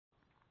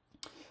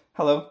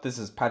Hello, this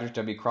is Patrick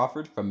W.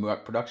 Crawford from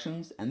Moo-Ack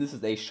Productions, and this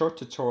is a short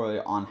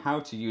tutorial on how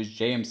to use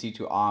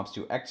jmc2obj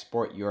to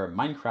export your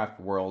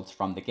Minecraft worlds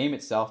from the game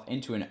itself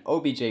into an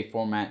OBJ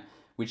format,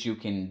 which you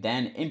can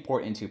then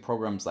import into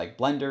programs like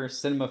Blender,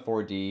 Cinema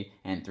 4D,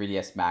 and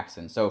 3ds Max,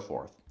 and so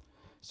forth.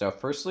 So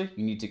firstly,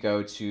 you need to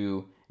go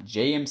to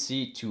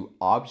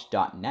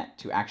jmc2obj.net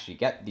to actually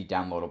get the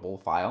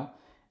downloadable file.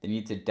 Then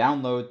you need to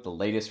download the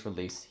latest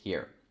release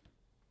here.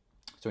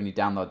 So when you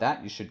download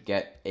that, you should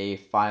get a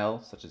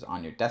file such as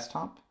on your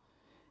desktop.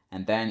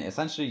 And then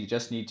essentially you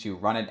just need to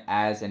run it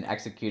as an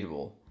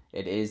executable.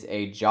 It is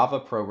a Java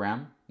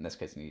program. In this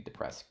case, you need to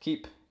press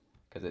keep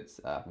because it's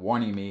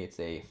warning me it's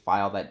a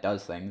file that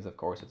does things. Of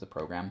course, it's a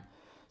program.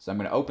 So I'm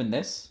going to open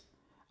this.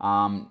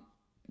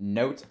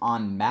 Note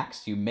on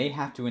Macs, you may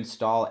have to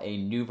install a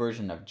new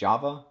version of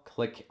Java.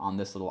 Click on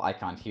this little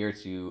icon here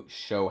to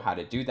show how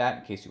to do that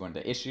in case you run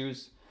into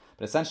issues.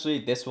 But essentially,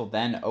 this will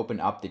then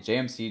open up the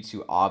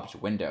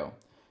jmc2obj window.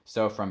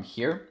 So from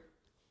here,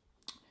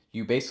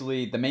 you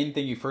basically, the main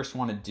thing you first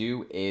want to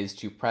do is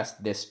to press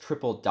this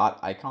triple dot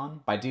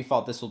icon. By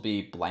default, this will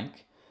be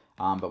blank.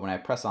 But when I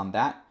press on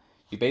that,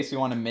 you basically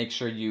want to make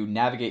sure you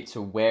navigate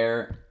to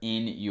where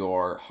in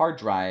your hard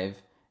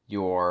drive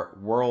your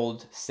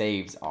world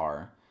saves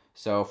are.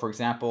 So for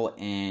example,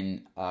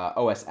 in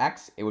OS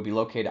X, it would be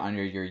located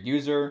under your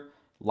user,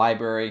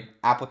 library,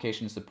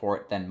 application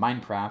support, then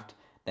Minecraft.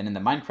 Then in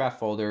the Minecraft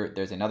folder,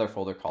 there's another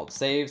folder called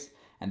saves.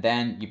 And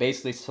then you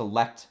basically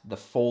select the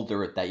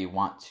folder that you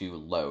want to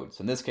load.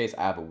 So in this case,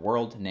 I have a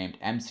world named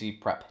MC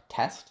Prep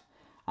Test.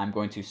 I'm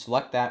going to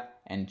select that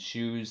and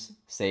choose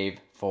save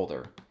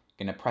folder.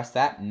 I'm going to press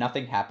that.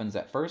 Nothing happens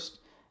at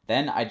first.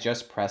 Then I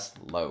just press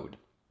load.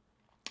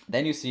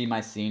 Then you see my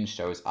scene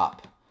shows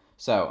up.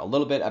 So a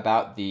little bit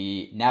about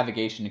the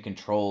navigation and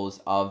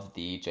controls of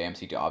the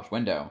jmc2obj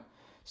window.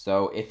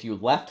 So if you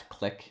left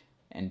click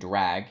and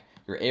drag,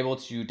 you're able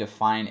to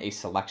define a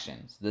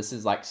selection. So this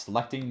is like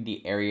selecting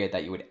the area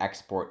that you would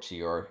export to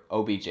your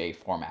OBJ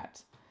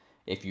format.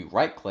 If you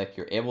right click,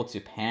 you're able to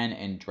pan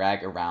and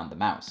drag around the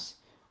mouse.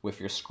 With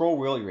your scroll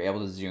wheel, you're able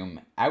to zoom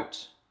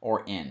out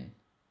or in.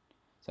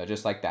 So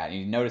just like that. And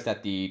you notice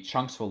that the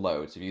chunks will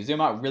load. So if you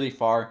zoom out really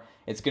far,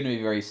 it's going to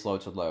be very slow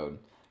to load.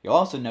 You'll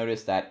also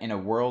notice that in a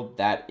world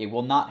that it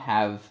will not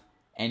have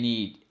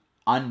any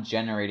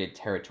ungenerated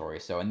territory.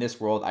 So in this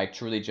world, I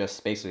truly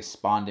just basically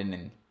spawned in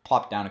and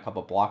plopped down a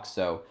couple blocks.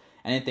 So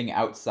anything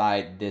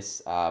outside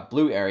this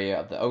blue area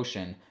of the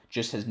ocean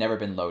just has never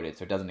been loaded.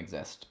 So it doesn't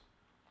exist.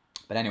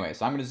 But anyway,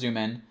 so I'm going to zoom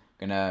in.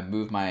 I'm going to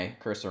move my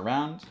cursor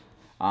around.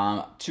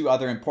 Two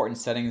other important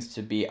settings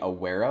to be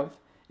aware of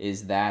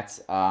is that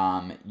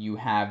you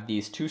have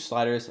these two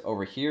sliders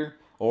over here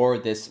or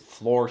this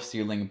floor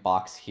ceiling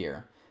box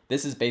here.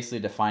 This is basically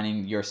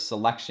defining your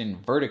selection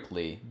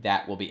vertically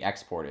that will be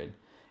exported.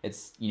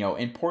 It's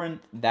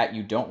important that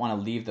you don't want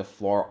to leave the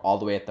floor all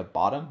the way at the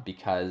bottom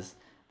because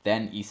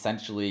then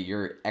essentially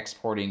you're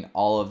exporting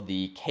all of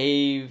the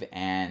cave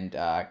and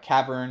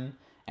cavern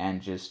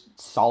and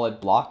just solid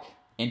block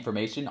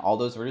information, all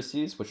those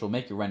vertices, which will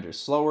make your render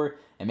slower.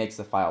 It makes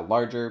the file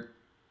larger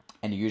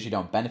and you usually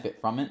don't benefit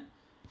from it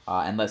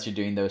unless you're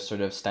doing those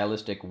sort of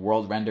stylistic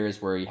world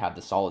renders where you have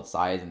the solid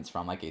size and it's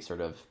from like a sort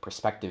of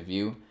perspective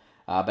view.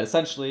 But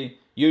essentially,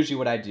 usually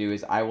what I do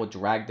is I will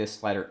drag this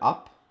slider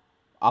up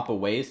a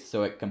ways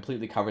so it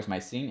completely covers my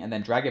scene and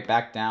then drag it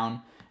back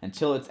down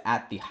until it's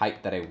at the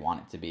height that I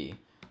want it to be.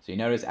 So you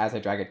notice as I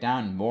drag it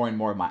down, more and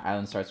more of my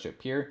island starts to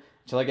appear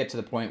until I get to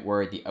the point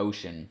where the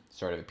ocean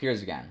sort of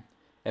appears again.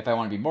 If I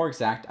want to be more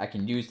exact, I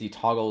can use the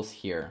toggles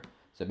here.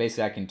 So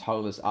basically I can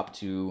toggle this up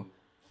to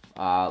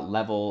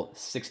level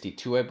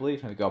 62, I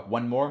believe. If I go up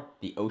one more,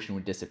 the ocean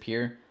would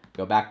disappear.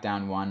 Go back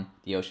down one,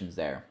 the ocean's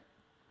there.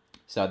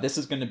 So this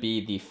is going to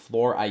be the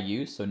floor I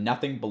use, so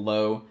nothing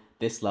below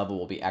this level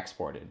will be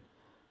exported.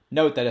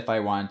 Note that if I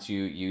want to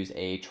use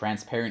a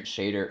transparent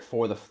shader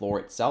for the floor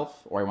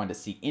itself, or I want to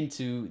see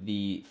into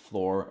the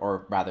floor,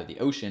 or rather the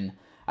ocean,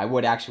 I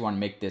would actually want to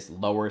make this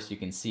lower so you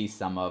can see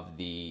some of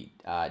the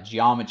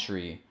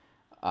geometry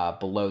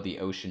below the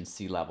ocean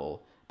sea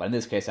level. But in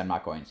this case, I'm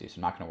not going to, so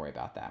I'm not going to worry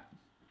about that.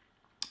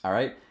 All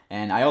right,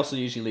 and I also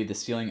usually leave the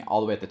ceiling all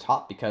the way at the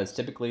top because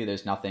typically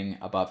there's nothing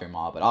above your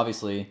model, but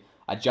obviously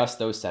adjust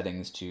those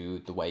settings to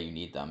the way you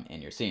need them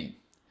in your scene.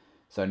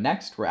 So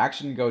next, we're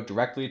actually going to go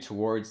directly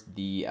towards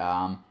the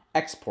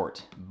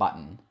export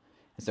button.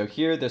 And so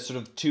here, there's sort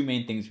of two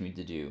main things we need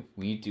to do.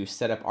 We need to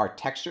set up our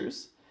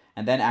textures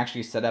and then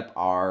actually set up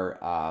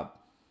our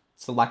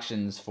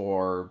selections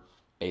for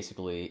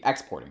basically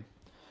exporting.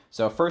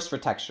 So first for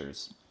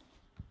textures.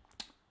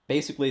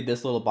 Basically,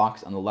 this little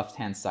box on the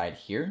left-hand side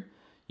here,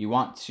 you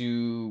want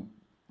to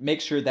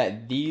make sure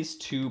that these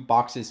two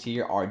boxes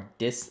here are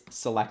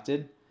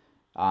disselected.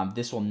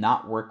 This will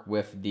not work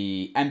with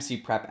the MC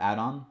Prep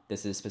add-on.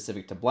 This is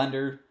specific to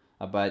Blender,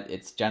 but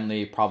it's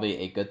generally probably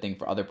a good thing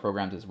for other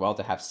programs as well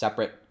to have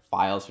separate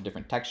files for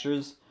different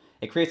textures.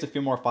 It creates a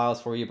few more files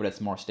for you, but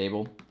it's more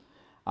stable.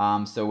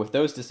 So with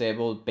those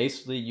disabled,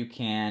 basically you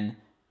can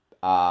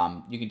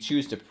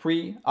choose to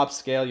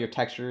pre-upscale your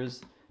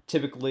textures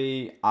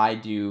Typically, I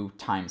do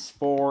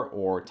 ×4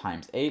 or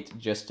 ×8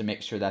 just to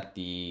make sure that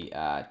the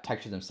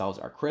textures themselves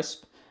are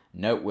crisp.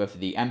 Note with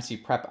the MC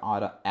Prep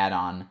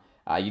add-on,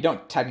 you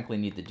don't technically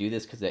need to do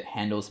this because it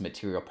handles the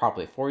material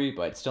properly for you,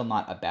 but it's still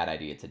not a bad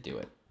idea to do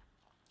it.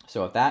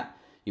 So with that,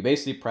 you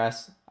basically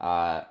press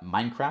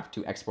Minecraft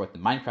to export the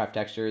Minecraft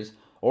textures,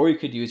 or you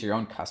could use your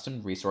own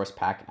custom resource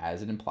pack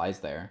as it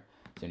implies there.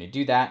 So when you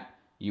do that,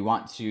 you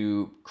want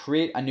to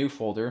create a new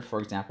folder,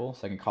 for example.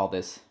 So I can call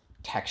this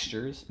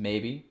textures,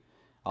 maybe.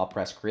 I'll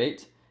press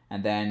create,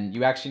 and then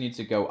you actually need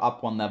to go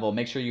up one level.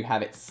 Make sure you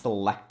have it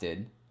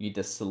selected. You need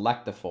to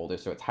select the folder,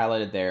 so it's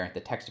highlighted there. The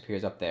text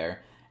appears up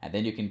there, and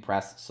then you can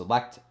press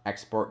select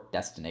export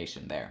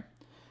destination there.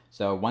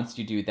 So once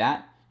you do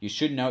that, you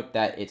should note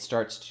that it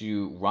starts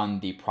to run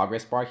the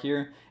progress bar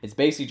here. It's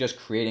basically just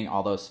creating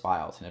all those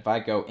files. And if I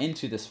go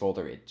into this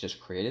folder it just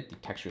created, the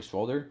textures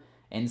folder,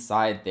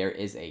 inside there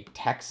is a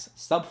text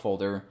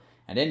subfolder.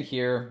 And in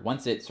here,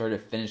 once it sort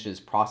of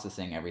finishes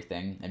processing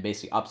everything and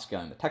basically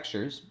upscaling the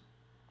textures,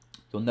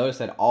 you'll notice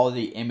that all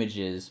the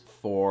images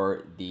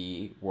for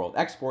the world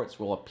exports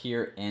will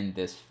appear in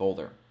this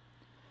folder.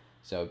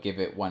 So give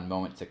it one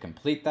moment to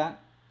complete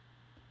that.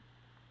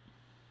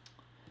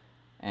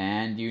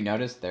 And you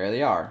notice there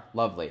they are.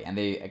 Lovely. And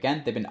they've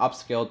been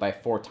upscaled by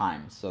 4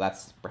 times, so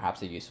that's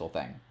perhaps a useful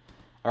thing.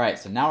 All right,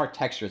 so now our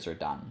textures are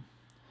done.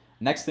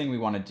 Next thing we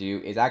want to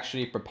do is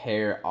actually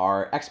prepare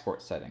our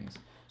export settings.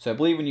 So I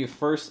believe when you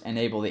first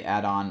enable the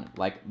add-on,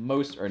 like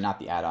most, or not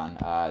the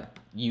add-on,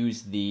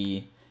 use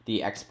the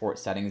export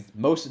settings,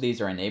 most of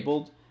these are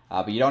enabled,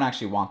 but you don't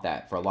actually want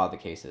that for a lot of the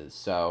cases.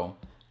 So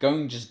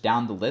going just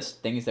down the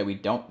list, things that we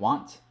don't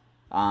want,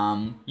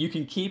 you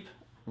can keep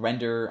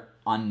render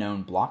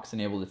unknown blocks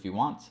enabled if you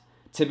want.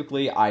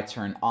 Typically, I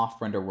turn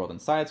off render world and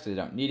sides because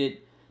I don't need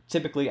it.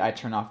 Typically, I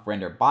turn off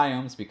render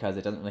biomes because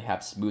it doesn't really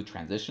have smooth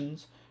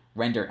transitions.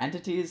 Render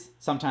entities,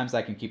 sometimes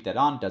I can keep that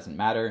on, doesn't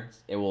matter.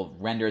 It will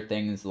render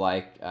things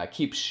like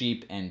keep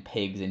sheep and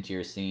pigs into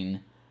your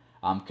scene.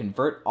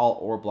 Convert all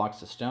ore blocks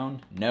to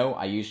stone. No,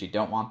 I usually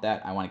don't want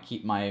that. I want to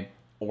keep my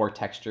ore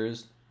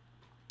textures.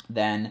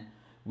 Then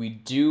we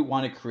do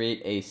want to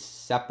create a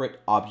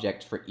separate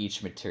object for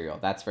each material.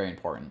 That's very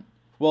important.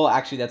 Well,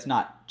 actually, that's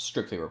not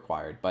strictly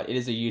required, but it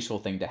is a useful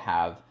thing to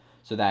have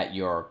so that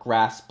your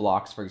grass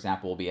blocks, for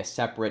example, will be a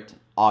separate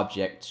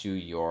object to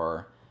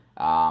your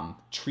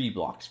tree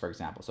blocks, for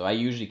example. So I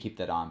usually keep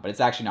that on, but it's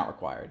actually not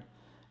required.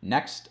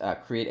 Next,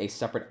 create a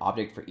separate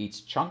object for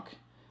each chunk.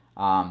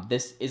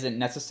 This isn't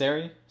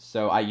necessary,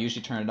 so I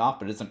usually turn it off,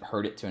 but it doesn't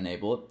hurt it to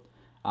enable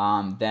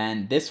it.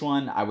 Then this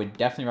one, I would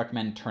definitely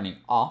recommend turning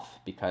off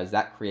because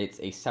that creates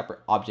a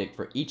separate object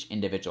for each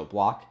individual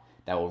block.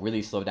 That will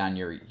really slow down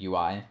your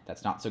UI.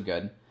 That's not so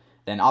good.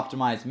 Then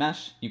optimize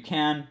mesh. You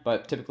can,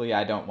 but typically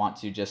I don't want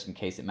to just in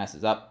case it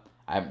messes up.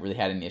 I haven't really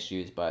had any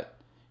issues, but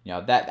you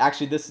know that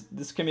actually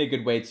this can be a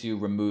good way to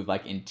remove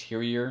like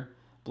interior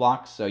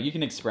blocks. So you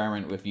can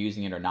experiment with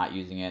using it or not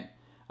using it.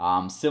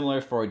 Similar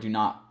for do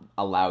not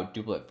allow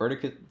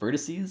duplicate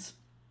vertices.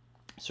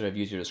 Sort of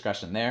use your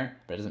discretion there,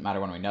 but it doesn't matter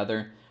one way or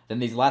another. Then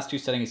these last 2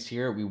 settings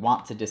here we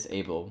want to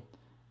disable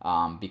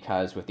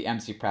because with the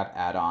MC Prep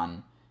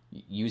add-on,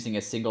 using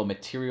a single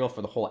material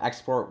for the whole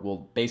export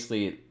will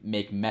basically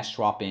make mesh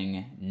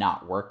swapping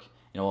not work.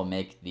 It will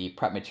make the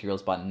prep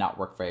materials button not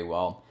work very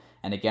well.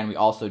 And again, we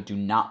also do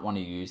not want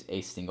to use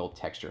a single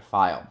texture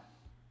file.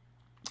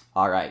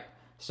 All right,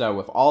 so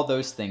with all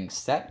those things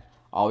set,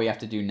 all we have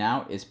to do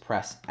now is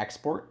press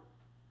export,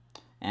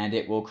 and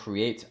it will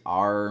create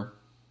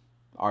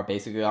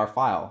basically our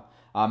file.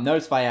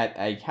 Notice if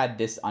I had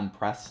this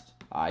unpressed,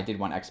 I did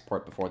one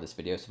export before this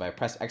video, so if I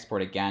press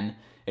export again,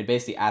 it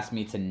basically asks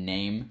me to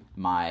name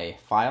my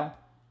file.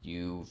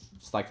 You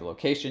select the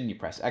location, you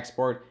press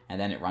export, and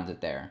then it runs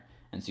it there.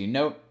 And so you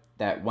note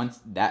that once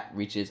that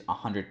reaches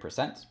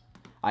 100%,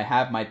 I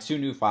have my 2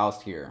 new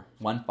files here.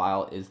 One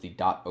file is the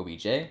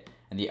 .obj,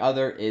 and the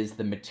other is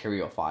the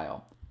material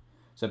file.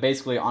 So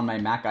basically on my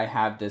Mac, I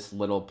have this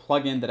little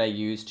plugin that I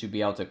use to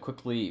be able to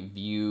quickly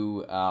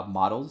view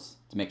models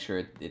to make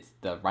sure it's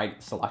the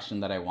right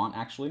selection that I want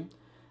actually.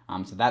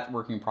 So that's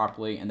working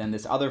properly. And then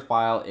this other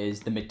file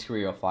is the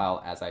material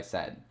file, as I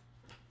said.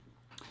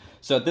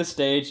 So at this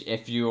stage,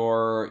 if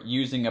you're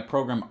using a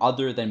program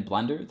other than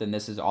Blender, then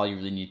this is all you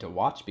really need to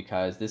watch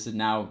because this is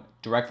now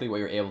directly what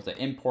you're able to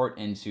import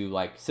into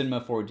like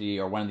Cinema 4D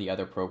or one of the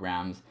other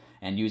programs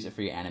and use it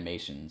for your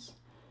animations.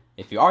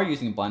 If you are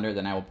using Blender,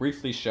 then I will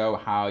briefly show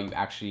how you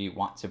actually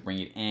want to bring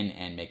it in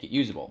and make it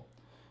usable.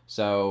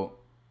 So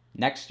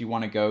next you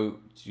want to go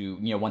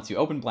to, once you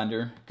open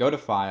Blender, go to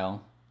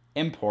File,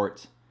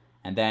 Import,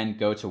 and then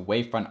go to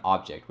Wavefront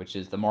Object, which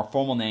is the more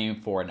formal name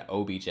for an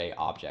OBJ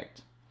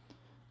object.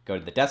 Go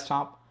to the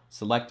desktop,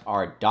 select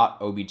our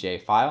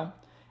 .obj file,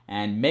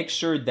 and make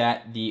sure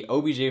that the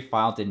OBJ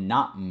file did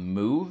not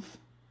move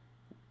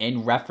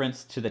in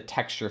reference to the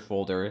texture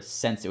folder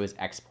since it was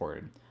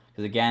exported.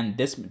 Because again,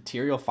 this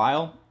material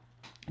file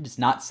does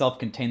not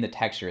self-contain the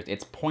textures.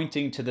 It's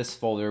pointing to this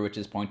folder, which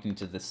is pointing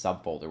to this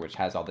subfolder, which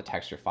has all the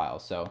texture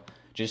files. So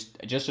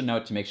Just a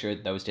note to make sure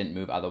those didn't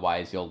move,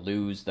 otherwise you'll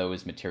lose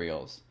those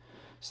materials.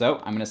 So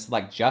I'm going to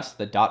select just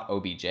the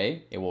 .obj.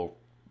 It will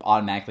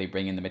automatically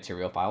bring in the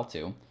material file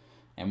too.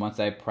 And once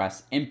I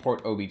press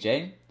import obj,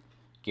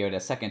 give it a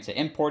second to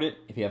import it.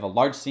 If you have a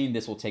large scene,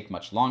 this will take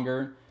much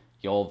longer.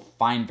 You'll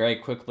find very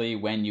quickly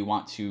when you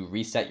want to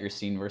reset your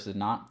scene versus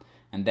not.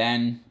 And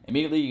then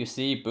immediately you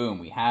see, boom,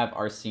 we have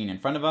our scene in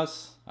front of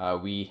us.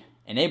 We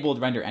enabled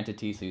render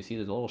entity, so you see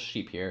there's a little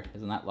sheep here.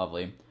 Isn't that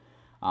lovely?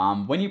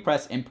 When you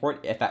press import,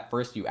 if at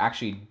first you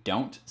actually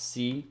don't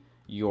see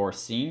your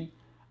scene,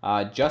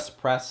 just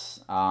press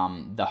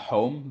the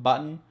home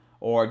button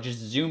or just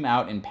zoom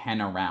out and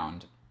pan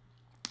around.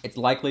 It's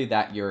likely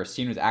that your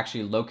scene was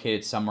actually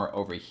located somewhere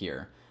over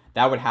here.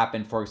 That would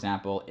happen, for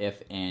example,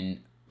 if in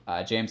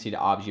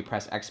jmc2obj you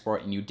press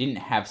export and you didn't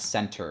have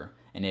center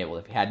enabled.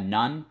 If you had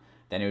none,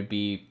 then it would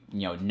be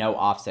no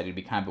offset. It would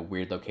be kind of a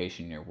weird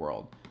location in your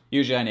world.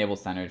 Usually I enable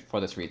center for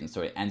this reason,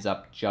 so it ends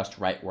up just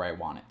right where I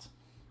want it.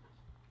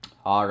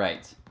 All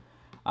right.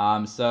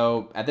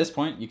 So at this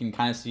point, you can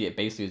kind of see it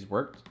basically has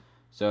worked.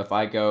 So if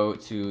I go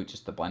to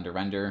just the Blender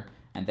render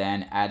and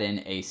then add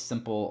in a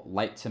simple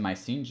light to my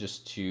scene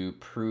just to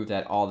prove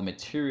that all the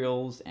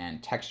materials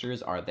and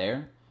textures are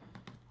there,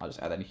 I'll just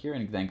add that in here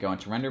and then go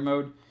into render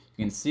mode.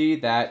 You can see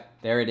that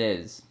there it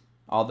is.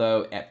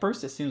 Although at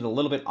first it seems a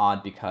little bit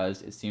odd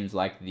because it seems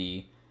like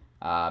the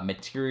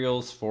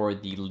materials for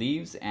the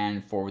leaves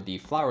and for the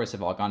flowers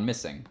have all gone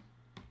missing.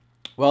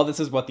 Well, this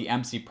is what the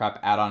MC Prep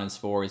add-on is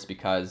for, is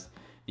because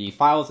the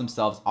files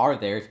themselves are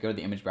there. If you go to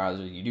the image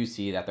browser, you do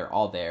see that they're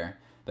all there,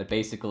 but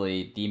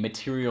basically the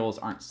materials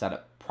aren't set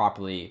up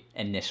properly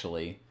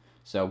initially.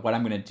 So what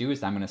I'm going to do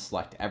is I'm going to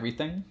select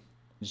everything.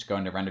 Just go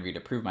into render view to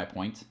prove my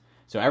point.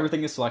 So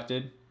everything is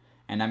selected,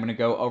 and I'm going to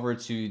go over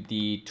to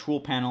the tool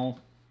panel,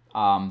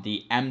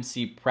 the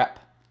MC Prep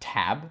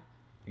tab.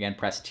 Again,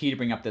 press T to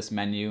bring up this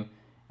menu.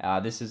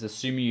 This is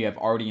assuming you have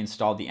already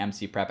installed the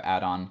MC Prep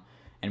add-on.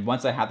 And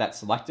once I have that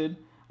selected,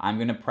 I'm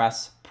going to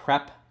press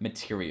Prep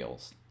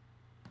Materials.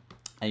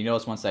 And you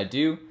notice once I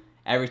do,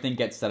 everything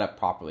gets set up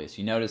properly. So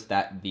you notice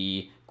that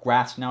the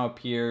grass now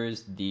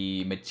appears,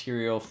 the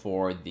material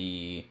for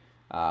the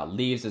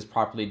leaves is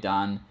properly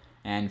done.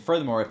 And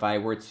furthermore, if I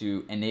were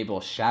to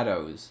enable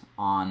shadows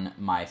on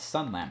my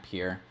sun lamp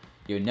here,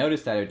 you would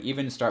notice that it would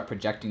even start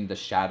projecting the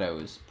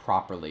shadows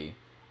properly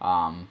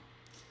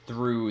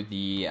through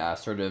the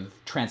sort of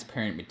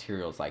transparent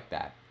materials like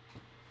that.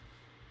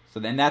 So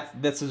then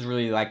this is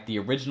really like the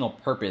original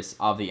purpose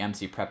of the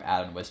MC Prep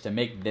add-on, was to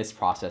make this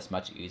process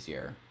much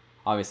easier.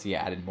 Obviously,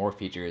 I added more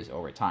features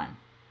over time.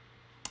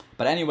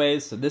 But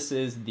anyways, so this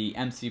is the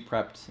MC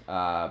Prepped,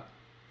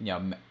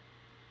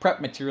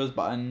 Prep Materials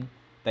button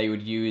that you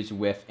would use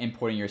with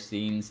importing your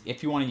scenes.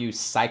 If you want to use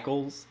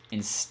cycles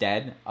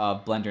instead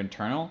of Blender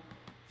Internal,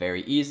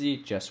 very easy,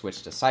 just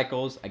switch to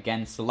cycles.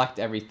 Again, select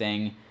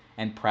everything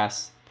and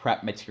press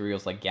Prep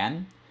Materials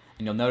again.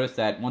 And you'll notice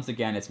that once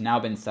again, it's now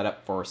been set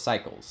up for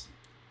cycles.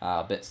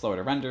 A bit slower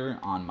to render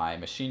on my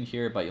machine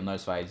here, but you'll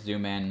notice if I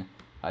zoom in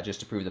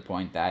just to prove the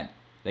point that,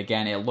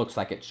 again, it looks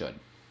like it should.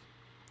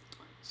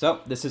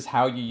 So this is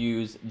how you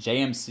use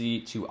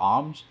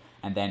jmc2obj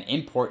and then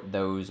import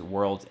those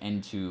worlds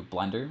into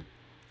Blender.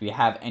 If you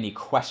have any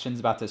questions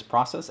about this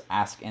process,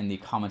 ask in the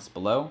comments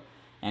below.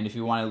 And if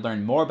you want to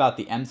learn more about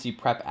the MC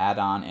Prep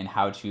add-on and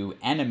how to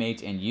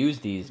animate and use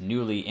these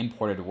newly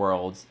imported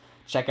worlds,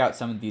 check out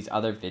some of these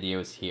other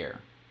videos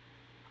here.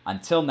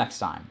 Until next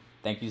time,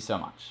 thank you so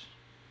much.